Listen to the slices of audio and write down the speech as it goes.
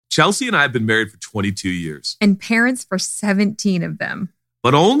Chelsea and I have been married for 22 years. And parents for 17 of them.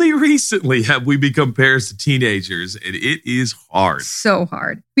 But only recently have we become parents to teenagers, and it is hard. So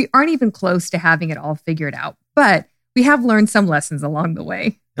hard. We aren't even close to having it all figured out, but we have learned some lessons along the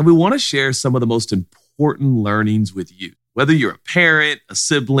way. And we want to share some of the most important learnings with you, whether you're a parent, a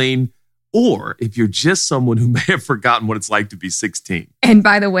sibling, or if you're just someone who may have forgotten what it's like to be 16. And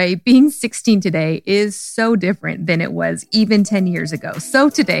by the way, being 16 today is so different than it was even 10 years ago. So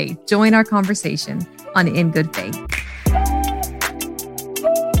today, join our conversation on In Good Faith.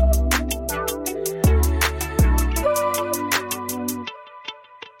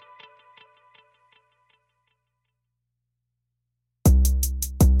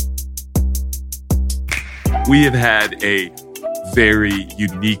 We have had a very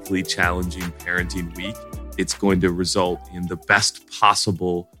uniquely challenging parenting week. It's going to result in the best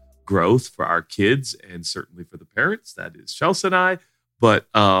possible growth for our kids and certainly for the parents. That is Chelsea and I. But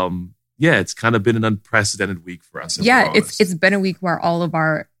it's kind of been an unprecedented week for us. Yeah, it's been a week where all of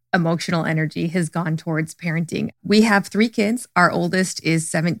our emotional energy has gone towards parenting. We have 3 kids. Our oldest is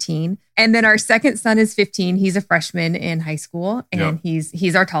 17. And then our second son is 15. He's a freshman in high school. And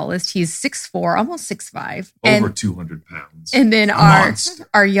he's our tallest. He's 6'4", almost 6'5". Over 200 pounds. And then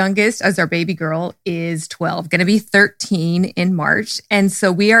our youngest, as our baby girl, is 12, going to be 13 in March. And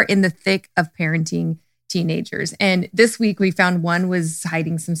so we are in the thick of parenting teenagers. And this week we found one was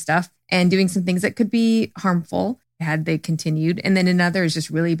hiding some stuff and doing some things that could be harmful had they continued. And then another has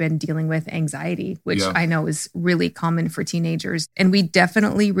just really been dealing with anxiety, which I know is really common for teenagers. And we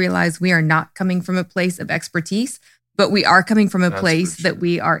definitely realize we are not coming from a place of expertise, but we are coming from a place that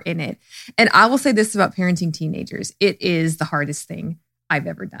we are in it. And I will say this about parenting teenagers. It is the hardest thing I've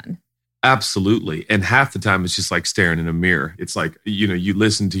ever done. Absolutely. And half the time it's just like staring in a mirror. It's like, you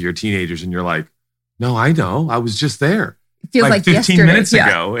listen to your teenagers and you're like, no, I know. I was just there. It feels like 15 yesterday. minutes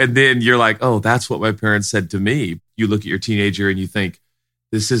ago. And then you're like, oh, that's what my parents said to me. You look at your teenager and you think,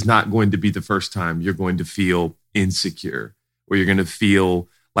 this is not going to be the first time you're going to feel insecure or you're going to feel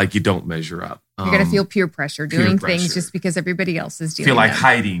like you don't measure up. You're going to feel peer pressure, doing things just because everybody else is doing feel like them.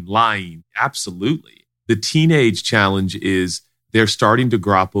 Hiding, lying. Absolutely. The teenage challenge is they're starting to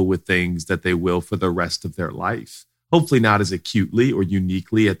grapple with things that they will for the rest of their life. Hopefully not as acutely or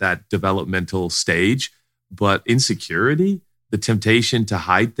uniquely at that developmental stage, but insecurity, the temptation to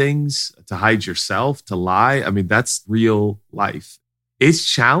hide things, to hide yourself, to lie. I mean, that's real life. It's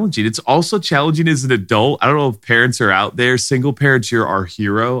challenging. It's also challenging as an adult. I don't know if parents are out there. Single parents, you're our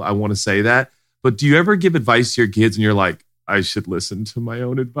hero. I want to say that. But do you ever give advice to your kids and you're like, I should listen to my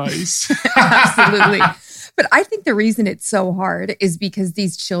own advice? Absolutely. But I think the reason it's so hard is because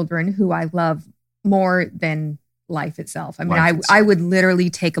these children who I love more than life itself. I mean, I would literally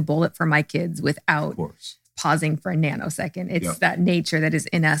take a bullet for my kids without pausing for a nanosecond. It's that nature that is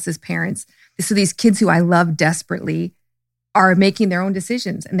in us as parents. So these kids who I love desperately are making their own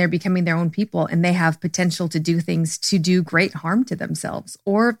decisions and they're becoming their own people and they have potential to do things to do great harm to themselves,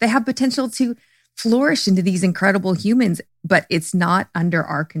 or they have potential to flourish into these incredible humans, but it's not under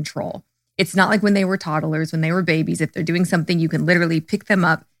our control. It's not like when they were toddlers, when they were babies. If they're doing something, you can literally pick them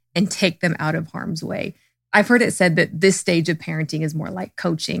up and take them out of harm's way. I've heard it said that this stage of parenting is more like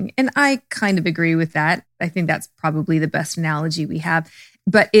coaching. And I kind of agree with that. I think that's probably the best analogy we have.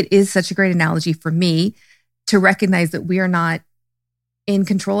 But it is such a great analogy for me to recognize that we are not in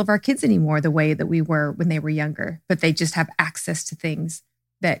control of our kids anymore the way that we were when they were younger, but they just have access to things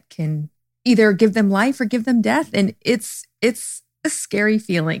that can either give them life or give them death. And it's a scary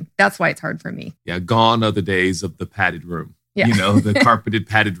feeling. That's why it's hard for me. Yeah, gone are the days of the padded room. Yeah. The carpeted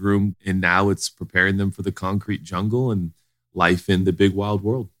padded room. And now it's preparing them for the concrete jungle and life in the big wild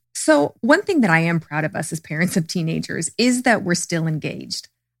world. So one thing that I am proud of us as parents of teenagers is that we're still engaged.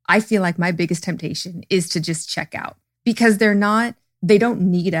 I feel like my biggest temptation is to just check out because they don't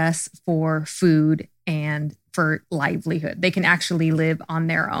need us for food and for livelihood. They can actually live on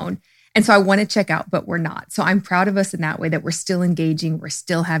their own. And so I want to check out, but we're not. So I'm proud of us in that way that we're still engaging. We're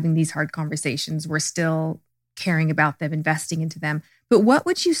still having these hard conversations. We're still caring about them, investing into them. But what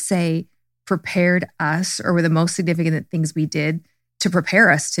would you say prepared us or were the most significant things we did to prepare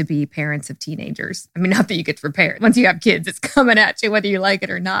us to be parents of teenagers? I mean, not that you get to prepare. Once you have kids, it's coming at you, whether you like it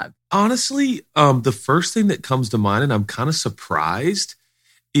or not. Honestly, the first thing that comes to mind, and I'm kind of surprised,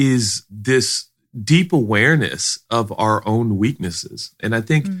 is this deep awareness of our own weaknesses. And I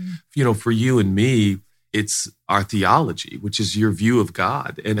think, for you and me, it's our theology, which is your view of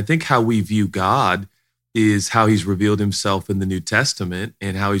God. And I think how we view God is how he's revealed himself in the New Testament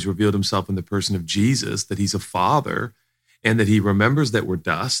and how he's revealed himself in the person of Jesus, that he's a father and that he remembers that we're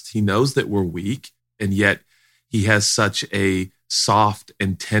dust. He knows that we're weak, and yet he has such a soft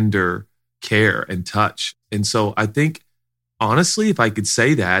and tender care and touch. And so I think, honestly, if I could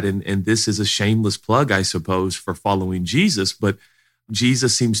say that, and this is a shameless plug, I suppose, for following Jesus, but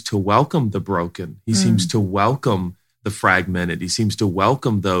Jesus seems to welcome the broken. He seems to welcome the fragmented. He seems to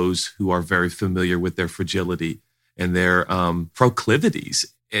welcome those who are very familiar with their fragility and their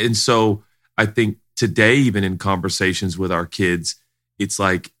proclivities. And so I think today, even in conversations with our kids, it's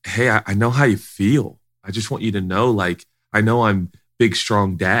like, hey, I know how you feel. I just want you to know, like, I know I'm big,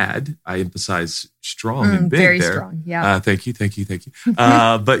 strong dad. I emphasize strong and big very there. Strong, yeah. Thank you.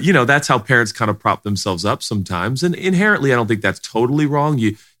 But, that's how parents kind of prop themselves up sometimes. And inherently, I don't think that's totally wrong.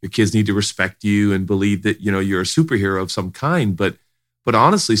 Your kids need to respect you and believe that, you're a superhero of some kind. But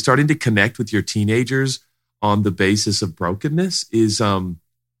honestly, starting to connect with your teenagers on the basis of brokenness is, man,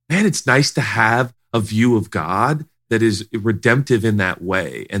 it's nice to have a view of God that is redemptive in that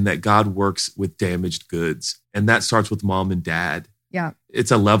way, and that God works with damaged goods. And that starts with mom and dad. Yeah.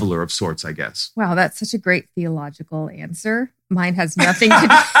 It's a leveler of sorts, I guess. Wow, that's such a great theological answer. Mine has nothing to do.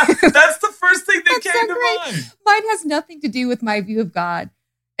 That's the first thing that came to mind. Mine has nothing to do with my view of God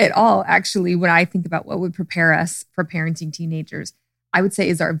at all, actually. When I think about what would prepare us for parenting teenagers, I would say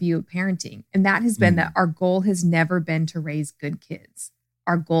is our view of parenting. And that has been that our goal has never been to raise good kids.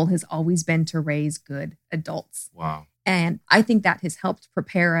 Our goal has always been to raise good adults. Wow. And I think that has helped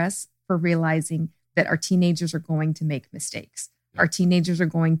prepare us for realizing that our teenagers are going to make mistakes. Our teenagers are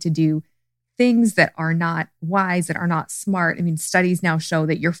going to do things that are not wise, that are not smart. I mean, studies now show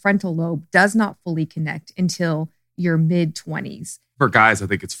that your frontal lobe does not fully connect until your mid-20s. For guys, I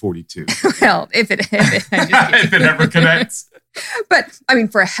think it's 42. Well, if it if it ever connects. But I mean,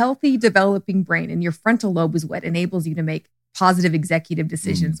 for a healthy developing brain, and your frontal lobe is what enables you to make positive executive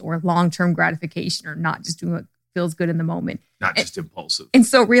decisions or long-term gratification, or not just doing what feels good in the moment. Not just impulsive. And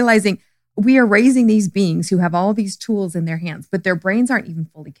so realizing we are raising these beings who have all these tools in their hands, but their brains aren't even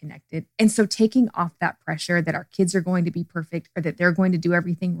fully connected. And so taking off that pressure that our kids are going to be perfect or that they're going to do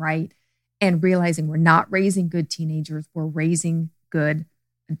everything right, and realizing we're not raising good teenagers, we're raising good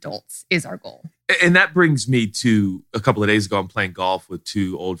adults is our goal. And that brings me to a couple of days ago, I'm playing golf with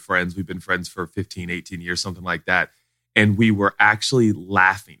two old friends. We've been friends for 15, 18 years, something like that. And we were actually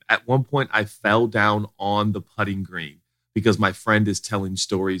laughing. At one point, I fell down on the putting green because my friend is telling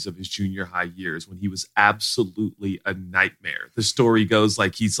stories of his junior high years when he was absolutely a nightmare. The story goes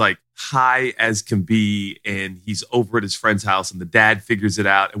like he's like high as can be, and he's over at his friend's house, and the dad figures it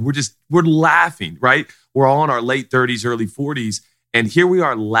out. And we're laughing, right? We're all in our late 30s, early 40s. And here we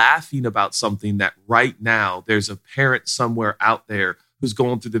are laughing about something that right now there's a parent somewhere out there who's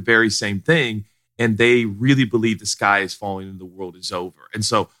going through the very same thing. And they really believe the sky is falling and the world is over. And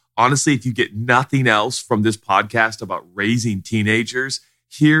so, honestly, if you get nothing else from this podcast about raising teenagers,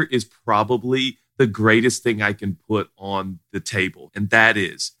 here is probably the greatest thing I can put on the table. And that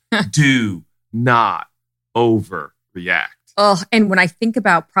is, do not overreact. Oh, and when I think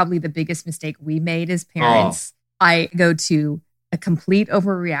about probably the biggest mistake we made as parents, I go to a complete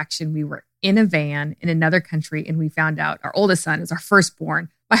overreaction. We were in a van in another country, and we found out our oldest son is our firstborn.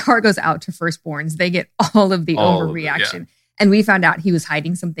 My heart goes out to firstborns. They get all of the overreaction. Yeah. And we found out he was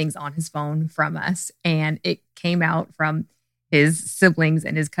hiding some things on his phone from us. And it came out from his siblings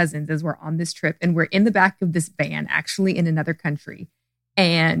and his cousins as we're on this trip. And we're in the back of this van, actually in another country.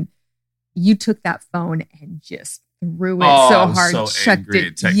 And you took that phone and just threw it so hard, chucked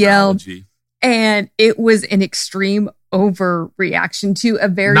it, yelled. And it was an extreme overreaction to a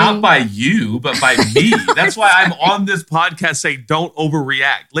very... Not by you, but by me. That's why I'm on this podcast saying don't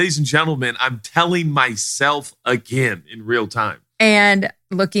overreact. Ladies and gentlemen, I'm telling myself again in real time. And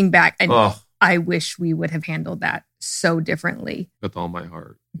looking back, and I wish we would have handled that so differently. With all my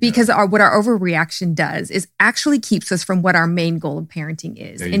heart. Because what our overreaction does is actually keeps us from what our main goal of parenting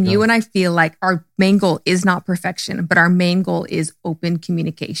is. And you and I feel like our main goal is not perfection, but our main goal is open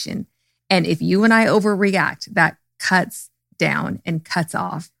communication. And if you and I overreact, that cuts down and cuts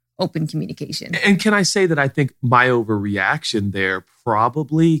off open communication. And can I say that I think my overreaction there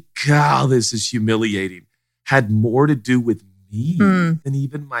probably, God, this is humiliating, had more to do with me than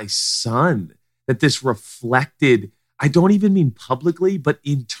even my son. That this reflected, I don't even mean publicly, but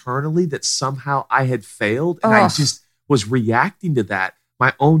internally, that somehow I had failed. And I just was reacting to that,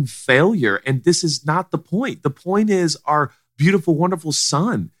 my own failure. And this is not the point. The point is our beautiful, wonderful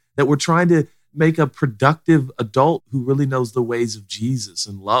son, that we're trying to make a productive adult who really knows the ways of Jesus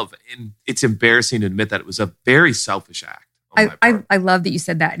and love. And it's embarrassing to admit that it was a very selfish act. I love that you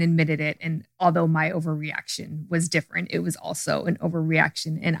said that and admitted it. And although my overreaction was different, it was also an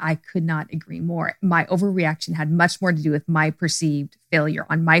overreaction. And I could not agree more. My overreaction had much more to do with my perceived failure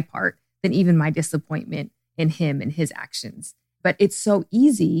on my part than even my disappointment in him and his actions. But it's so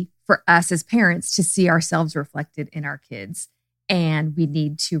easy for us as parents to see ourselves reflected in our kids. And we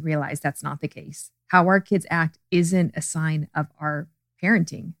need to realize that's not the case. How our kids act isn't a sign of our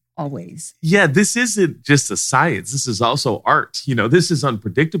parenting always. Yeah, this isn't just a science. This is also art. This is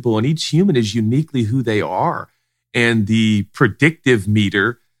unpredictable, and each human is uniquely who they are. And the predictive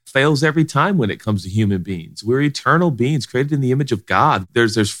meter fails every time when it comes to human beings. We're eternal beings created in the image of God.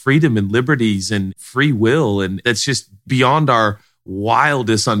 There's freedom and liberties and free will, and that's just beyond our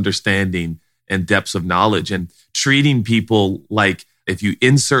wildest understanding and depths of knowledge. And treating people like if you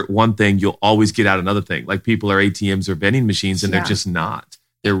insert one thing, you'll always get out another thing. Like people are ATMs or vending machines, and they're just not.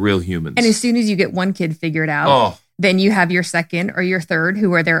 They're real humans. And as soon as you get one kid figured out, then you have your second or your third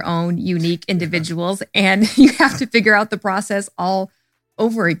who are their own unique individuals, and you have to figure out the process all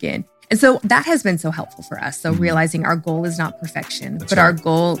over again. And so that has been so helpful for us. So realizing our goal is not perfection, but our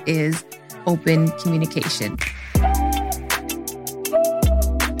goal is open communication.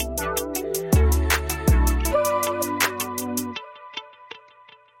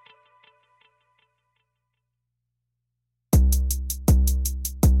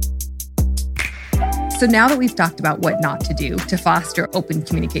 So now that we've talked about what not to do to foster open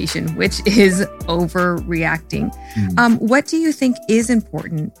communication, which is overreacting, what do you think is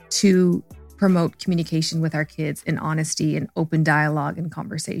important to promote communication with our kids in honesty and open dialogue and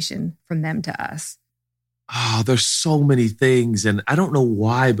conversation from them to us? Oh, there's so many things. And I don't know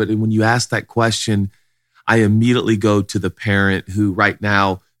why, but when you ask that question, I immediately go to the parent who right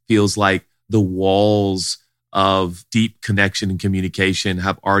now feels like the walls of deep connection and communication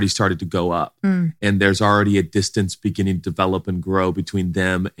have already started to go up. And there's already a distance beginning to develop and grow between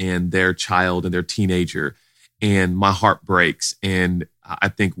them and their child and their teenager. And my heart breaks. And I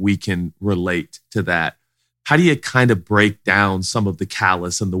think we can relate to that. How do you kind of break down some of the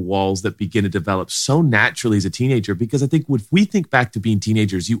callus and the walls that begin to develop so naturally as a teenager? Because I think if we think back to being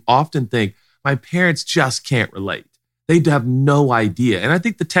teenagers, you often think, my parents just can't relate. They have no idea. And I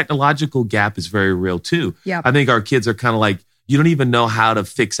think the technological gap is very real too. Yep. I think our kids are kind of like, you don't even know how to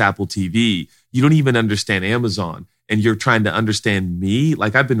fix Apple TV. You don't even understand Amazon. And you're trying to understand me.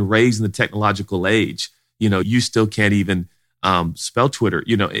 Like I've been raised in the technological age. You still can't even spell Twitter.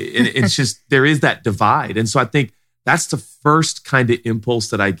 It's just, there is that divide. And so I think that's the first kind of impulse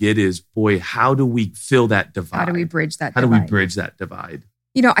that I get is, boy, how do we fill that divide? How do we bridge that divide? How do we bridge that divide?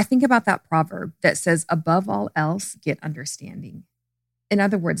 I think about that proverb that says, above all else, get understanding. In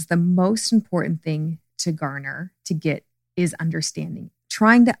other words, the most important thing to garner, to get, is understanding.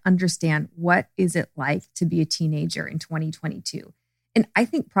 Trying to understand what is it like to be a teenager in 2022. And I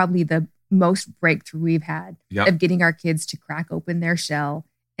think probably the most breakthrough we've had of getting our kids to crack open their shell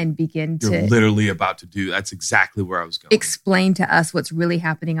and begin You're literally about to do. That's exactly where I was going. Explain to us what's really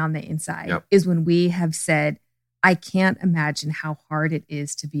happening on the inside is when we have said, I can't imagine how hard it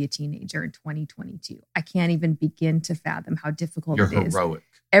is to be a teenager in 2022. I can't even begin to fathom how difficult it is. You're heroic.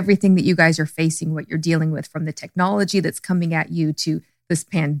 Everything that you guys are facing, what you're dealing with, from the technology that's coming at you to this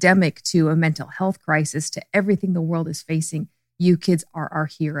pandemic to a mental health crisis to everything the world is facing, you kids are our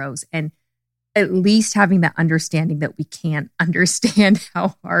heroes. And at least having that understanding that we can't understand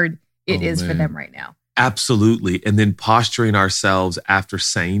how hard it is for them right now. Absolutely. And then posturing ourselves after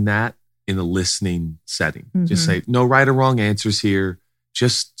saying that in a listening setting. Just say, no right or wrong answers here.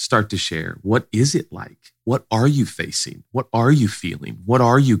 Just start to share. What is it like? What are you facing? What are you feeling? What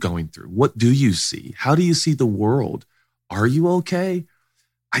are you going through? What do you see? How do you see the world? Are you okay?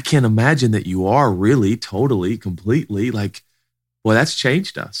 I can't imagine that you are really, totally, completely. Like, well, that's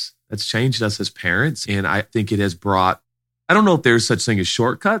changed us. That's changed us as parents. And I think it has brought, I don't know if there's such thing as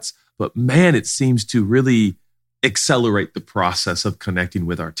shortcuts, but man, it seems to really accelerate the process of connecting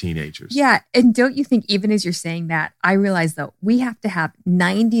with our teenagers. Yeah. And don't you think, even as you're saying that, I realize though, we have to have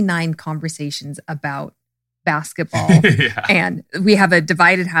 99 conversations about basketball. And we have a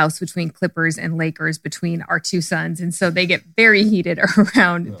divided house between Clippers and Lakers between our two sons. And so they get very heated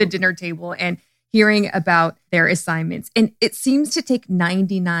around the dinner table and hearing about their assignments. And it seems to take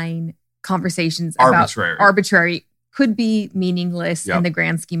 99 conversations about arbitrary, could be meaningless in the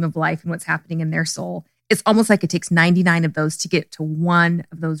grand scheme of life and what's happening in their soul. It's almost like it takes 99 of those to get to one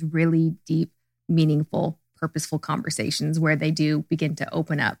of those really deep, meaningful, purposeful conversations where they do begin to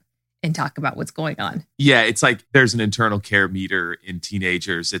open up and talk about what's going on. Yeah, it's like there's an internal care meter in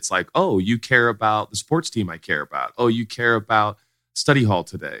teenagers. It's like, oh, you care about the sports team I care about. Oh, you care about study hall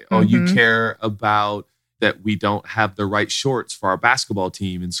today. Oh, you care about that we don't have the right shorts for our basketball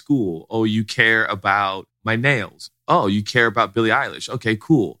team in school. Oh, you care about my nails. Oh, you care about Billie Eilish. Okay,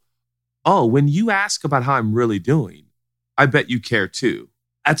 cool. Oh, when you ask about how I'm really doing, I bet you care too.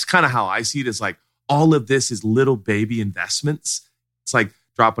 That's kind of how I see it, as like all of this is little baby investments. It's like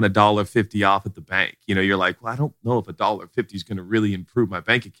dropping $1.50 off at the bank. You're like, well, I don't know if $1.50 is going to really improve my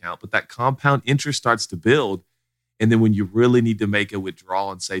bank account, but that compound interest starts to build. And then when you really need to make a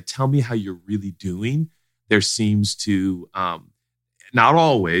withdrawal and say, tell me how you're really doing, there seems to, not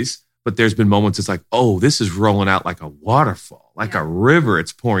always, but there's been moments it's like, oh, this is rolling out like a waterfall, like a river,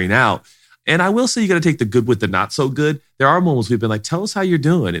 it's pouring out. And I will say you got to take the good with the not so good. There are moments we've been like, tell us how you're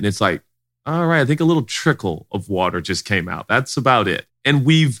doing. And it's like, all right, I think a little trickle of water just came out. That's about it. And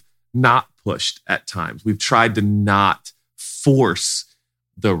we've not pushed at times. We've tried to not force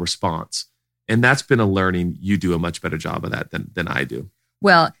the response. And that's been a learning. You do a much better job of that than I do.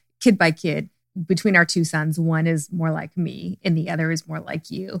 Well, kid by kid, between our two sons, one is more like me and the other is more like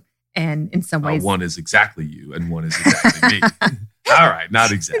you. And in some ways, one is exactly you and one is exactly me. All right,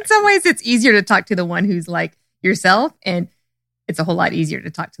 not exactly. In some ways, it's easier to talk to the one who's like yourself. And it's a whole lot easier to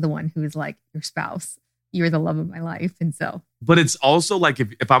talk to the one who's like your spouse. You're the love of my life. And so. But it's also like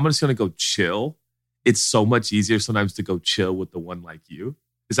if I'm just going to go chill, it's so much easier sometimes to go chill with the one like you.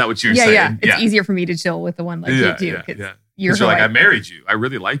 Is that what you're saying? Yeah. It's easier for me to chill with the one like you too. Yeah. You're like, I married you. I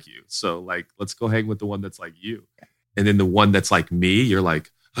really like you. So like, let's go hang with the one that's like you. Yeah. And then the one that's like me, you're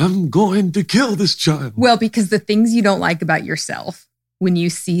like, I'm going to kill this child. Well, because the things you don't like about yourself, when you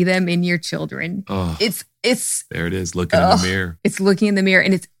see them in your children, it's there it is, looking in the mirror. It's looking in the mirror,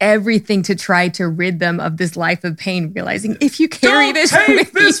 and it's everything to try to rid them of this life of pain, realizing if you carry Don't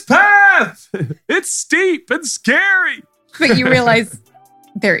take this path. It's steep and scary. But you realize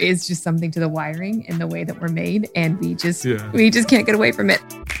there is just something to the wiring and the way that we're made, and we just can't get away from it.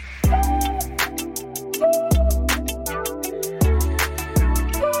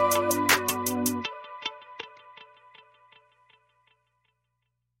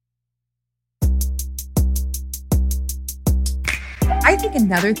 I think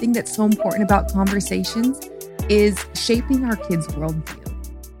another thing that's so important about conversations is shaping our kids'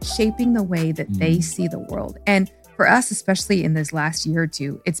 worldview, shaping the way that they see the world. And for us, especially in this last year or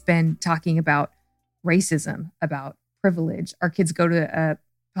two, it's been talking about racism, about privilege. Our kids go to a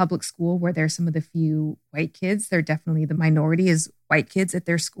public school where there's some of the few white kids. They're definitely the minority is white kids at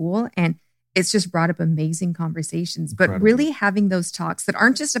their school. And it's just brought up amazing conversations. Incredible. But really having those talks that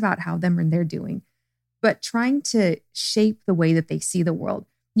aren't just about how them and they're doing, but trying to shape the way that they see the world.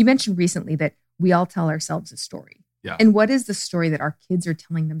 You mentioned recently that we all tell ourselves a story. Yeah. And what is the story that our kids are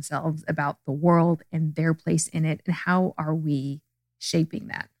telling themselves about the world and their place in it? And how are we shaping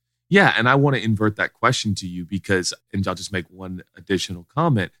that? Yeah. And I want to invert that question to you because, and I'll just make one additional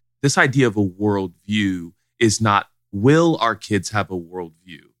comment. This idea of a worldview is not, will our kids have a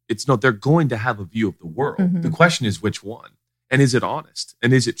worldview? It's no, they're going to have a view of the world. Mm-hmm. The question is which one? And is it honest?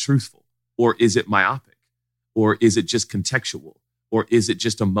 And is it truthful? Or is it myopic? Or is it just contextual? Or is it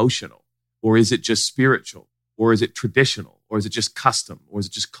just emotional? Or is it just spiritual? Or is it traditional? Or is it just custom? Or is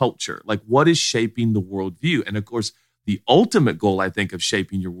it just culture? Like, what is shaping the worldview? And of course, the ultimate goal, I think, of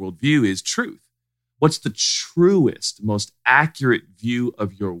shaping your worldview is truth. What's the truest, most accurate view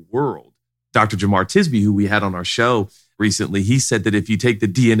of your world? Dr. Jemar Tisby, who we had on our show recently, he said that if you take the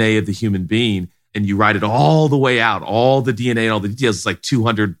DNA of the human being and you write it all the way out, all the DNA and all the details, it's like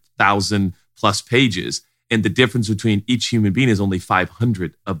 200,000 plus pages. And the difference between each human being is only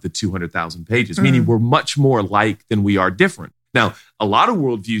 500 of the 200,000 pages, meaning we're much more alike than we are different. Now, a lot of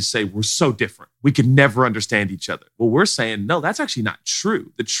worldviews say we're so different. We could never understand each other. Well, we're saying, no, that's actually not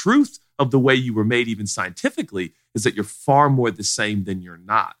true. The truth of the way you were made, even scientifically, is that you're far more the same than you're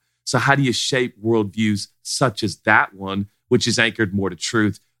not. So how do you shape worldviews such as that one, which is anchored more to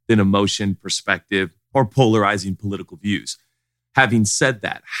truth than emotion, perspective, or polarizing political views? Having said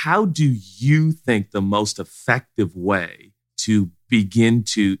that, how do you think the most effective way to begin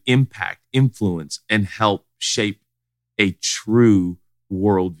to impact, influence, and help shape a true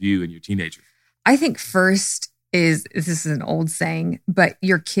worldview in your teenager? I think first is, this is an old saying, but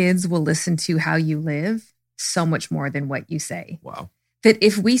your kids will listen to how you live so much more than what you say. Wow. That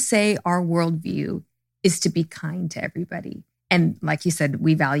if we say our worldview is to be kind to everybody, and like you said,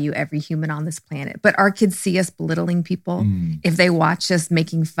 we value every human on this planet, but our kids see us belittling people. If they watch us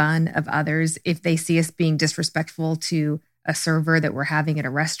making fun of others, if they see us being disrespectful to a server that we're having at a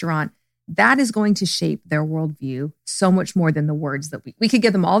restaurant, that is going to shape their worldview so much more than the words that we could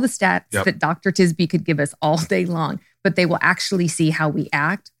give them all the stats that Dr. Tisby could give us all day long, but they will actually see how we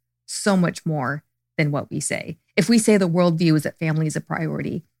act so much more than what we say. If we say the worldview is that family is a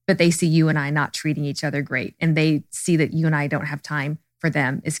priority, but they see you and I not treating each other great, and they see that you and I don't have time for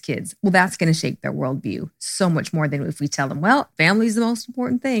them as kids, well, that's going to shape their worldview so much more than if we tell them, well, family is the most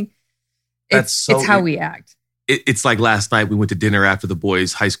important thing. It's how we act. It's like last night we went to dinner after the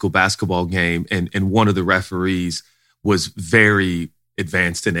boys' high school basketball game, and one of the referees was very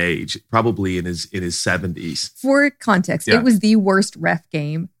advanced in age, probably in his 70s. For context, It was the worst ref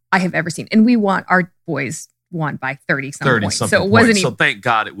game I have ever seen. And our boys won by 30-something points. So it wasn't So thank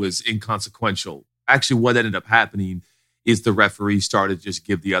God it was inconsequential. Actually, what ended up happening is the referee started to just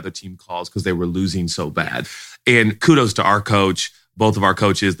give the other team calls because they were losing so bad. And kudos to our coach, both of our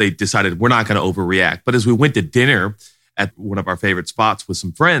coaches, they decided we're not going to overreact. But as we went to dinner at one of our favorite spots with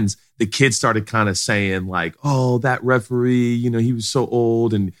some friends, the kids started kind of saying like, oh, that referee, he was so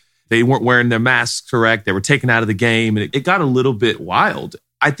old and they weren't wearing their masks correct. They were taken out of the game. And it got a little bit wild.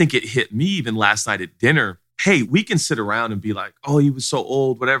 I think it hit me even last night at dinner. Hey, we can sit around and be like, oh, he was so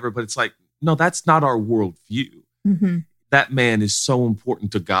old, whatever. But it's like, no, that's not our worldview. Mm-hmm. That man is so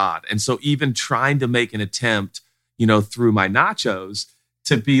important to God. And so even trying to make an attempt, through my nachos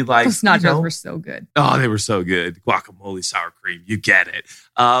to be like, those nachos were so good. Oh, they were so good. Guacamole, sour cream, you get it.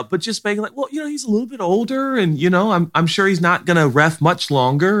 But just making like, well, he's a little bit older and, I'm sure he's not going to ref much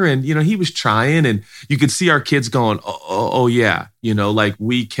longer. And, he was trying and you could see our kids going, oh yeah. Like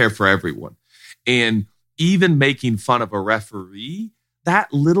we care for everyone. And even making fun of a referee,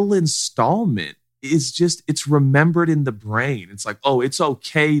 that little installment is just, it's remembered in the brain. It's like, oh, it's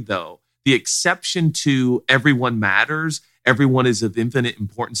okay though. The exception to everyone matters, everyone is of infinite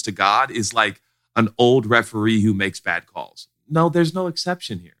importance to God is like an old referee who makes bad calls. No, there's no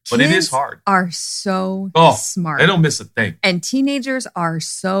exception here, but Kids it is hard. Are so smart. They don't miss a thing. And teenagers are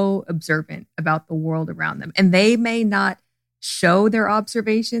so observant about the world around them. And they may not show their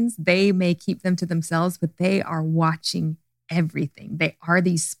observations. They may keep them to themselves, but they are watching everything. They are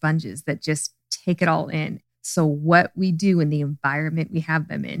these sponges that just take it all in. So what we do in the environment we have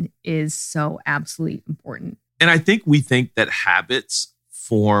them in is so absolutely important. And I think we think that habits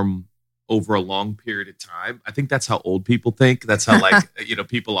form over a long period of time. I think that's how old people think. That's how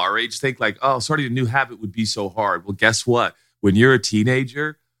people our age think like, oh, starting a new habit would be so hard. Well, guess what? When you're a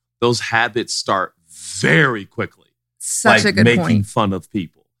teenager, those habits start very quickly. Such a good point. Making fun of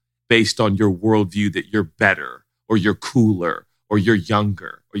people based on your worldview that you're better or you're cooler or you're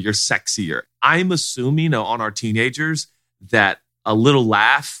younger or you're sexier. I'm assuming on our teenagers that a little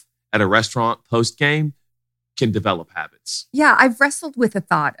laugh at a restaurant post-game can develop habits. Yeah, I've wrestled with the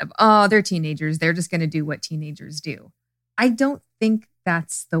thought of, oh, they're teenagers. They're just going to do what teenagers do. I don't think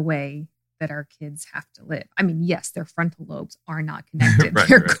that's the way that our kids have to live. I mean, yes, their frontal lobes are not connected.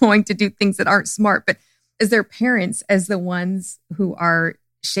 They're going to do things that aren't smart. But as their parents, as the ones who are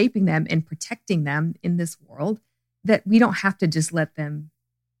shaping them and protecting them in this world, that we don't have to just let them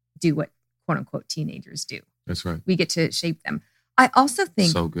do what quote unquote teenagers do. That's right. We get to shape them. I also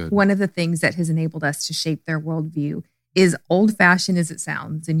think one of the things that has enabled us to shape their worldview is old fashioned as it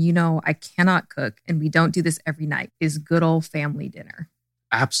sounds. And I cannot cook and we don't do this every night, is good old family dinner.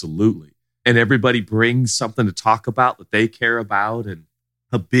 Absolutely. And everybody brings something to talk about that they care about. And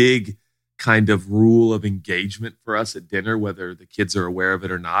a big kind of rule of engagement for us at dinner, whether the kids are aware of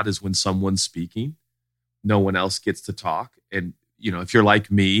it or not, is when someone's speaking, no one else gets to talk. And, if you're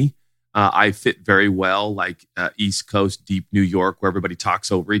like me, I fit very well like East Coast, deep New York, where everybody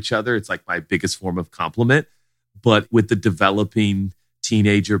talks over each other. It's like my biggest form of compliment. But with the developing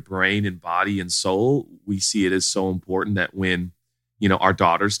teenager brain and body and soul, we see it as so important that when, our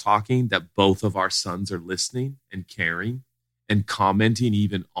daughter's talking, that both of our sons are listening and caring and commenting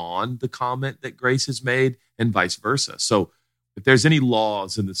even on the comment that Grace has made and vice versa. So if there's any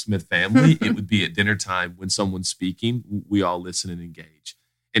laws in the Smith family, it would be at dinner time when someone's speaking, we all listen and engage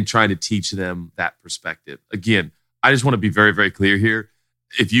and trying to teach them that perspective. Again, I just want to be very, very clear here.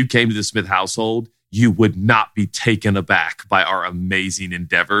 If you came to the Smith household, you would not be taken aback by our amazing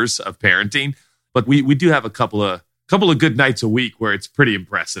endeavors of parenting. But we do have a couple of good nights a week where it's pretty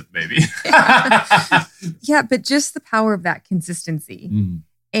impressive, maybe. Yeah, but just the power of that consistency. Mm.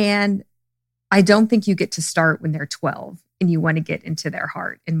 And I don't think you get to start when they're 12 and you want to get into their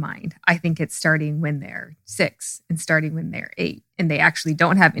heart and mind. I think it's starting when they're 6 and starting when they're 8 and they actually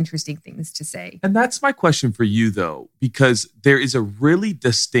don't have interesting things to say. And that's my question for you, though, because there is a really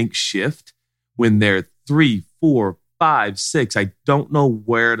distinct shift when they're 3, 4, 5, 6. I don't know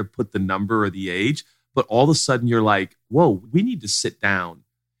where to put the number or the age, but all of a sudden you're like, whoa, we need to sit down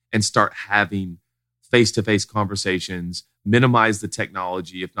and start having face-to-face conversations, minimize the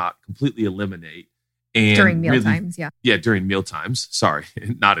technology, if not completely eliminate. And during meal times, yeah. Yeah, during meal times. Sorry,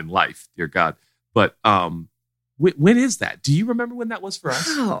 not in life, dear God. But when is that? Do you remember when that was for us?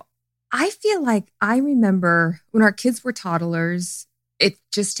 Oh, I feel like I remember when our kids were toddlers, it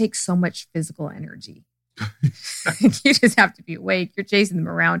just takes so much physical energy. You just have to be awake. You're chasing them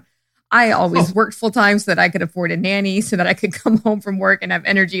around. I always worked full time so that I could afford a nanny, so that I could come home from work and have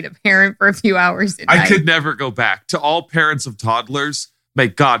energy to parent for a few hours at night. I could never go back. To all parents of toddlers, may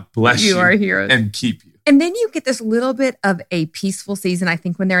God bless you. You are heroes. And keep you. And then you get this little bit of a peaceful season, I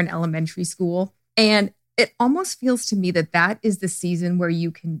think, when they're in elementary school. And it almost feels to me that that is the season where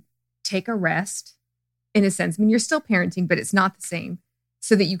you can take a rest, in a sense. I mean, you're still parenting, but it's not the same.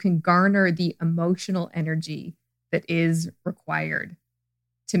 So that you can garner the emotional energy that is required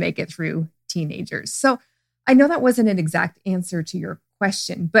to make it through teenagers. So I know that wasn't an exact answer to your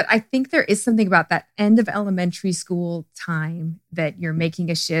question, but I think there is something about that end of elementary school time that you're making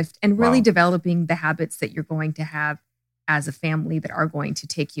a shift and really developing the habits that you're going to have as a family that are going to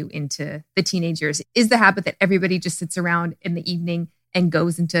take you into the teenage years. Is the habit that everybody just sits around in the evening and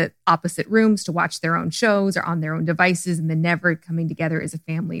goes into opposite rooms to watch their own shows or on their own devices and then never coming together as a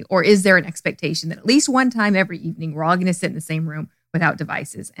family? Or is there an expectation that at least one time every evening, we're all going to sit in the same room without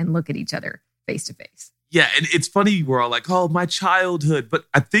devices and look at each other face to face? Yeah, and it's funny, we're all like, oh, my childhood. But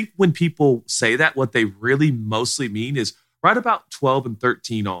I think when people say that, what they really mostly mean is right about 12 and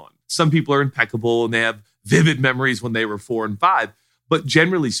 13 on. Some people are impeccable and they have vivid memories when they were 4 and 5. But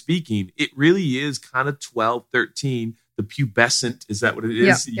generally speaking, it really is kind of 12, 13, the pubescent, is that what it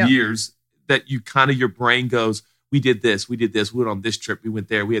is? Yep. Years that you kind of, your brain goes, we did this, we went on this trip, we went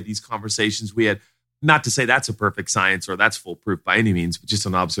there, we had these conversations, we had, not to say that's a perfect science or that's foolproof by any means, but just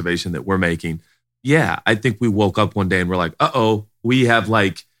an observation that we're making. Yeah, I think we woke up one day and we're like, we have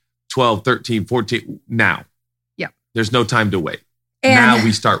like 12, 13, 14 now. Yeah. There's no time to wait. And now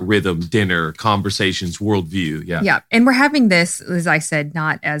we start rhythm, dinner, conversations, worldview. Yeah. Yeah. And we're having this, as I said,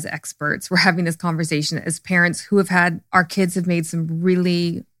 not as experts. We're having this conversation as parents who have had, our kids have made some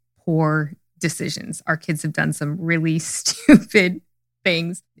really poor decisions. Our kids have done some really stupid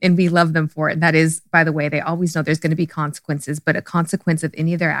things and we love them for it. And that is, by the way, they always know there's going to be consequences, but a consequence of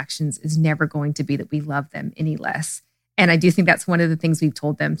any of their actions is never going to be that we love them any less. And I do think that's one of the things we've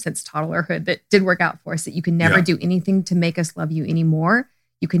told them since toddlerhood that did work out for us, that you can never do anything to make us love you anymore.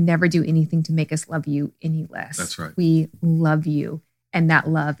 You can never do anything to make us love you any less. That's right. We love you. And that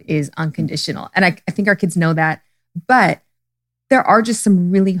love is unconditional. And I think our kids know that. But there are just some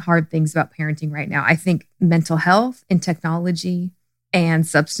really hard things about parenting right now. I think mental health and technology and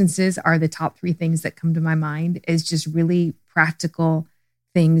substances are the top 3 things that come to my mind as just really practical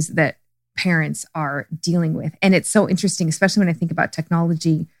things that parents are dealing with. And it's so interesting, especially when I think about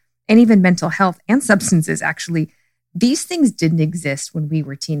technology and even mental health and substances. Actually, these things didn't exist when we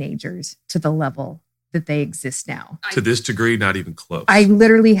were teenagers to the level that they exist now. To this degree, not even close. I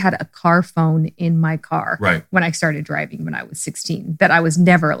literally had a car phone in my car when I started driving when I was 16 that I was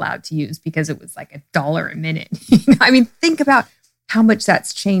never allowed to use because it was like $1 a minute. I mean, think about how much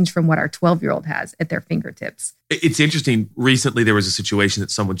that's changed from what our 12-year-old has at their fingertips. It's interesting. Recently, there was a situation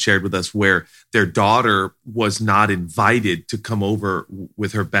that someone shared with us where their daughter was not invited to come over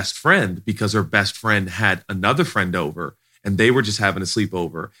with her best friend because her best friend had another friend over and they were just having a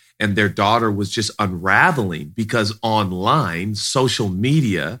sleepover. And their daughter was just unraveling because online, social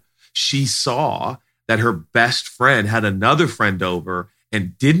media, she saw that her best friend had another friend over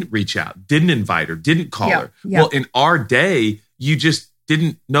and didn't reach out, didn't invite her, didn't call her. Well, in our day, you just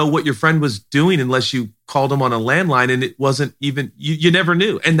didn't know what your friend was doing unless you called them on a landline, and it wasn't even, you never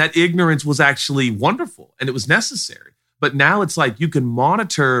knew. And that ignorance was actually wonderful and it was necessary. But now it's like you can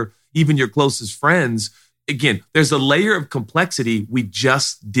monitor even your closest friends. Again, there's a layer of complexity we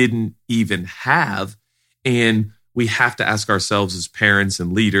just didn't even have. And we have to ask ourselves as parents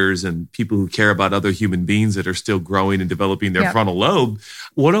and leaders and people who care about other human beings that are still growing and developing their frontal lobe,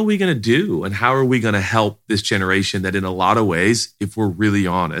 what are we going to do? And how are we going to help this generation that in a lot of ways, if we're really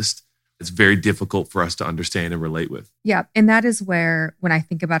honest, it's very difficult for us to understand and relate with? Yeah. And that is where, when I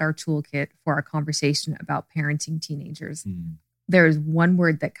think about our toolkit for our conversation about parenting teenagers, there is one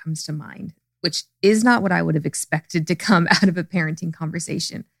word that comes to mind, which is not what I would have expected to come out of a parenting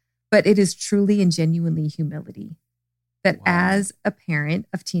conversation. But it is truly and genuinely humility. That as a parent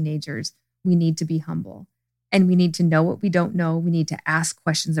of teenagers, we need to be humble and we need to know what we don't know. We need to ask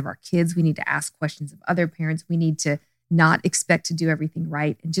questions of our kids. We need to ask questions of other parents. We need to not expect to do everything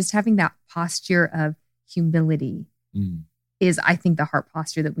right. And just having that posture of humility is, I think, the heart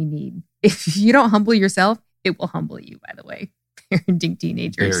posture that we need. If you don't humble yourself, it will humble you, by the way, parenting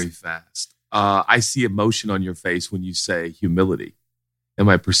teenagers. Very fast. I see emotion on your face when you say humility. Am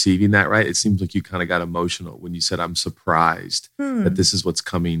I perceiving that right? It seems like you kind of got emotional when you said, I'm surprised that this is what's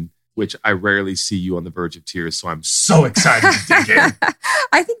coming, which I rarely see you on the verge of tears. So I'm so excited to dig in.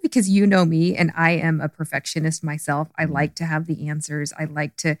 I think because you know me and I am a perfectionist myself. I like to have the answers. I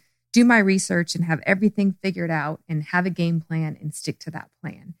like to do my research and have everything figured out and have a game plan and stick to that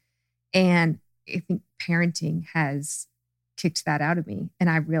plan. And I think parenting has kicked that out of me. And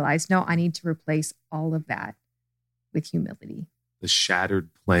I realized, no, I need to replace all of that with humility. The Shattered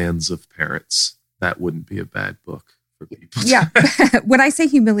Plans of Parents. That wouldn't be a bad book for people. Yeah. When I say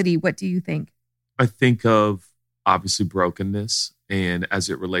humility, what do you think? I think of obviously brokenness. And as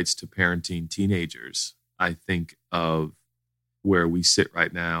it relates to parenting teenagers, I think of where we sit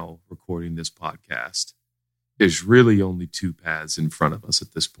right now recording this podcast. There's really only two paths in front of us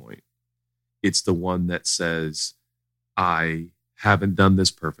at this point. It's the one that says, I haven't done this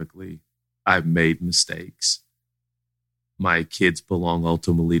perfectly. I've made mistakes. My kids belong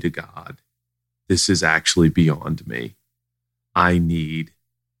ultimately to God. This is actually beyond me. I need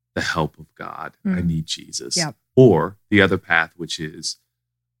the help of God. I need Jesus. Yep. Or the other path, which is,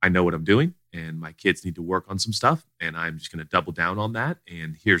 I know what I'm doing and my kids need to work on some stuff and I'm just going to double down on that.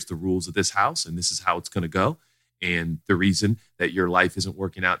 And here's the rules of this house and this is how it's going to go. And the reason that your life isn't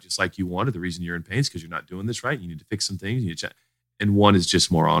working out just like you wanted, the reason you're in pain is because you're not doing this right. You need to fix some things. And one is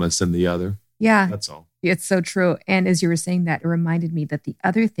just more honest than the other. Yeah. That's all. It's so true. And as you were saying that, it reminded me that the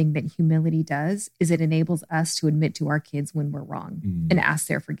other thing that humility does is it enables us to admit to our kids when we're wrong and ask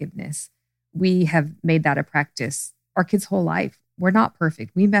their forgiveness. We have made that a practice our kids' whole life. We're not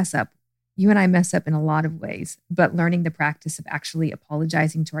perfect. We mess up. You and I mess up in a lot of ways, but learning the practice of actually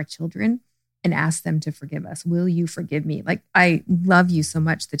apologizing to our children and ask them to forgive us. Will you forgive me? Like, I love you so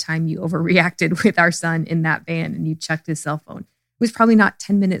much the time you overreacted with our son in that van and you chucked his cell phone. It was probably not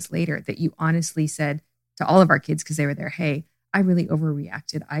 10 minutes later that you honestly said to all of our kids, because they were there, hey, I really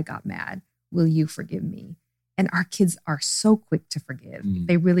overreacted. I got mad. Will you forgive me? And our kids are so quick to forgive.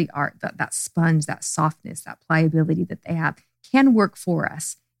 They really are. That sponge, that softness, that pliability that they have can work for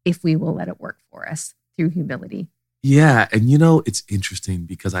us if we will let it work for us through humility. Yeah. And you know, it's interesting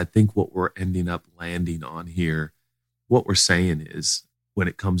because I think what we're ending up landing on here, what we're saying is when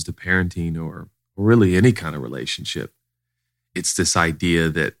it comes to parenting or really any kind of relationship, it's this idea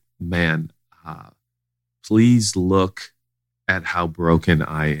that, man, please look at how broken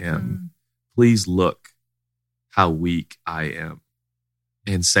I am. Please look how weak I am.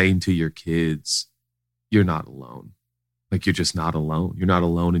 And saying to your kids, you're not alone. Like, you're just not alone. You're not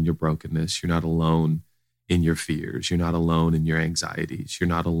alone in your brokenness. You're not alone in your fears. You're not alone in your anxieties. You're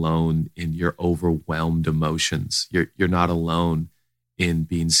not alone in your overwhelmed emotions. You're not alone in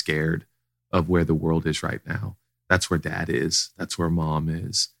being scared of where the world is right now. That's where dad is. That's where mom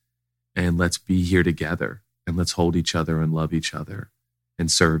is. And let's be here together and let's hold each other and love each other and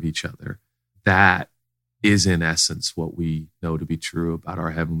serve each other. That is in essence what we know to be true about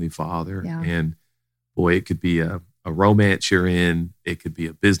our Heavenly Father. Yeah. And boy, it could be a romance you're in. It could be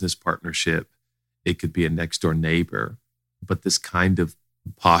a business partnership. It could be a next door neighbor. But this kind of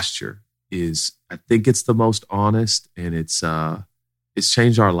posture is, I think it's the most honest, and it's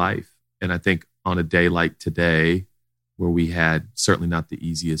changed our life. And I think on a day like today, where we had certainly not the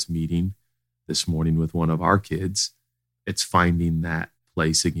easiest meeting this morning with one of our kids, it's finding that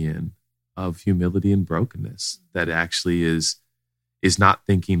place again of humility and brokenness that actually is not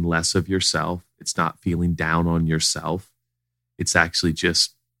thinking less of yourself. It's not feeling down on yourself. It's actually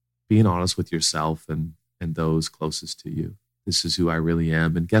just being honest with yourself and those closest to you. This is who I really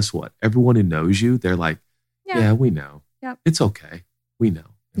am. And guess what? Everyone who knows you, they're like, yeah we know. Yep. It's okay. We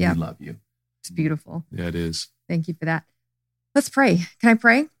know. And Yep. we love you. It's beautiful. Yeah, it is. Thank you for that. Let's pray. Can I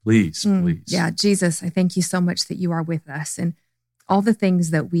pray? Please, please. Yeah, Jesus, I thank you so much that you are with us and all the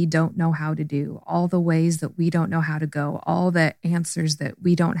things that we don't know how to do, all the ways that we don't know how to go, all the answers that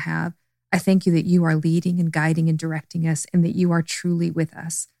we don't have. I thank you that you are leading and guiding and directing us and that you are truly with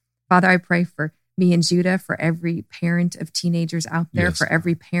us. Father, I pray for me and Judah, for every parent of teenagers out there, Yes. for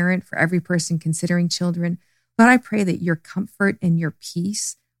every parent, for every person considering children. Lord, I pray that your comfort and your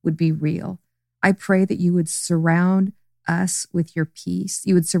peace would be real. I pray that you would surround us with your peace.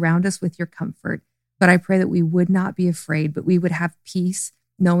 You would surround us with your comfort. But I pray that we would not be afraid, but we would have peace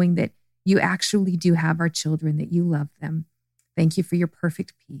knowing that you actually do have our children, that you love them. Thank you for your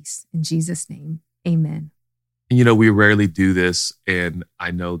perfect peace. In Jesus' name, amen. And, you know, we rarely do this. And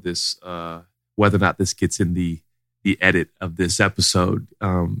I know this, whether or not this gets in the edit of this episode,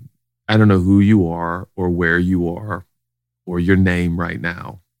 I don't know who you are or where you are or your name right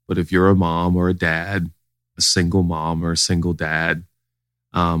now. But if you're a mom or a dad, a single mom or a single dad,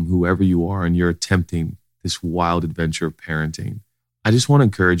 whoever you are, and you're attempting this wild adventure of parenting, I just want to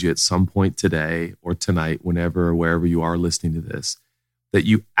encourage you at some point today or tonight, whenever or wherever you are listening to this, that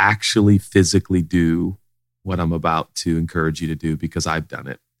you actually physically do what I'm about to encourage you to do, because I've done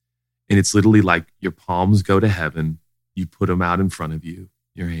it. And it's literally like your palms go to heaven, you put them out in front of you,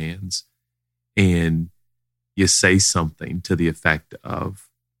 your hands, and you say something to the effect of,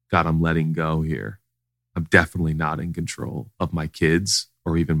 God, I'm letting go here. I'm definitely not in control of my kids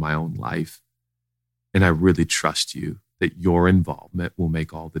or even my own life. And I really trust you that your involvement will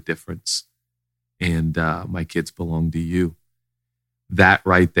make all the difference. And my kids belong to you. That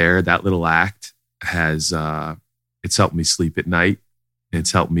right there, that little act has, it's helped me sleep at night. And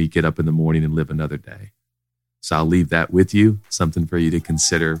it's helped me get up in the morning and live another day. So I'll leave that with you, something for you to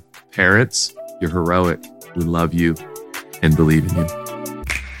consider. Parents, you're heroic. We love you and believe in you.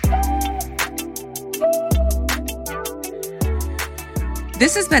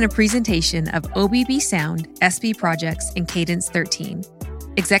 This has been a presentation of OBB Sound, SB Projects, and Cadence 13.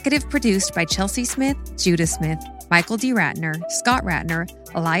 Executive produced by Chelsea Smith, Judah Smith, Michael D. Ratner, Scott Ratner,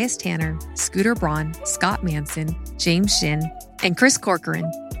 Elias Tanner, Scooter Braun, Scott Manson, James Shin, and Chris Corcoran.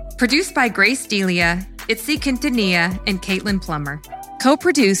 Produced by Grace Delia, Itzi Quintanilla, and Caitlin Plummer.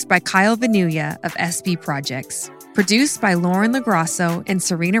 Co-produced by Kyle Vanuya of SB Projects. Produced by Lauren LaGrasso and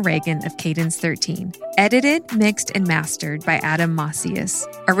Serena Reagan of Cadence 13. Edited, mixed, and mastered by Adam Macias.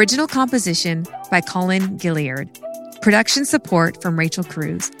 Original composition by Colin Gilliard. Production support from Rachel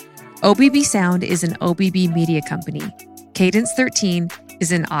Cruz. OBB Sound is an OBB media company. Cadence 13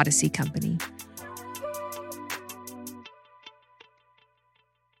 is an Odyssey company.